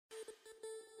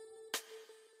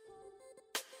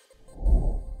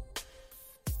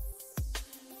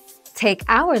Take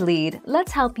our lead,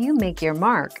 let's help you make your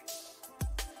mark.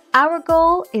 Our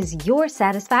goal is your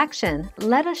satisfaction.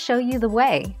 Let us show you the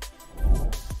way.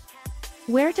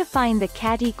 Where to find the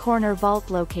Caddy Corner Vault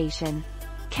location.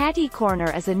 Caddy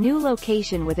Corner is a new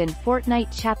location within Fortnite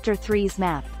Chapter 3's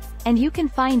map, and you can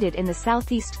find it in the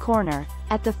southeast corner,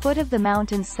 at the foot of the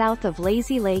mountains south of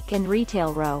Lazy Lake and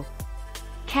Retail Row.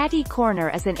 Caddy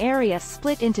Corner is an area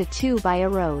split into two by a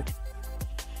road.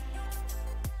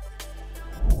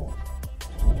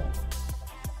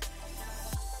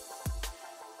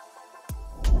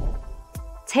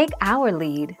 Take our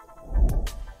lead.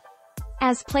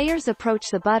 As players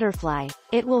approach the butterfly,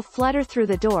 it will flutter through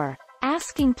the door,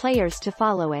 asking players to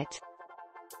follow it.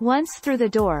 Once through the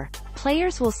door,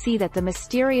 players will see that the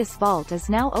mysterious vault is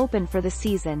now open for the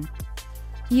season.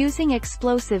 Using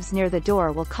explosives near the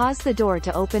door will cause the door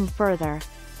to open further.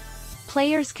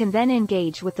 Players can then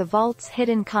engage with the vault's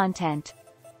hidden content.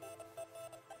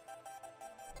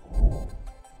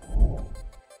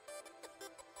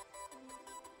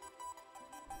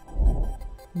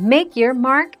 Make your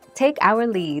mark, take our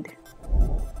lead.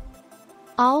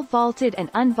 All vaulted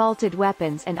and unvaulted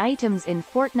weapons and items in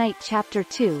Fortnite Chapter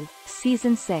 2,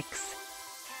 Season 6.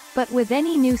 But with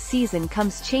any new season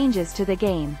comes changes to the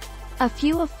game. A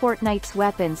few of Fortnite's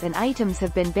weapons and items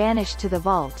have been banished to the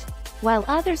vault, while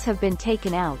others have been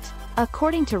taken out,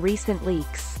 according to recent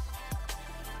leaks.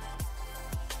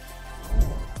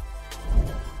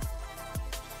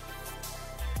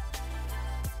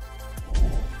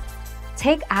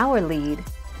 Take our lead.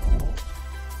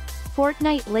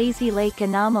 Fortnite Lazy Lake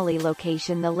Anomaly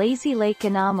location. The Lazy Lake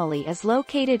Anomaly is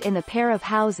located in a pair of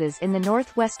houses in the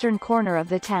northwestern corner of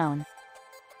the town.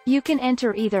 You can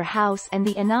enter either house and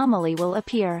the anomaly will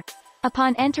appear.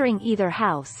 Upon entering either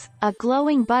house, a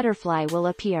glowing butterfly will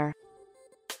appear.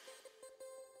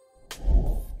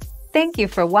 Thank you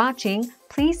for watching.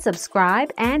 Please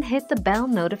subscribe and hit the bell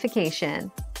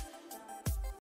notification.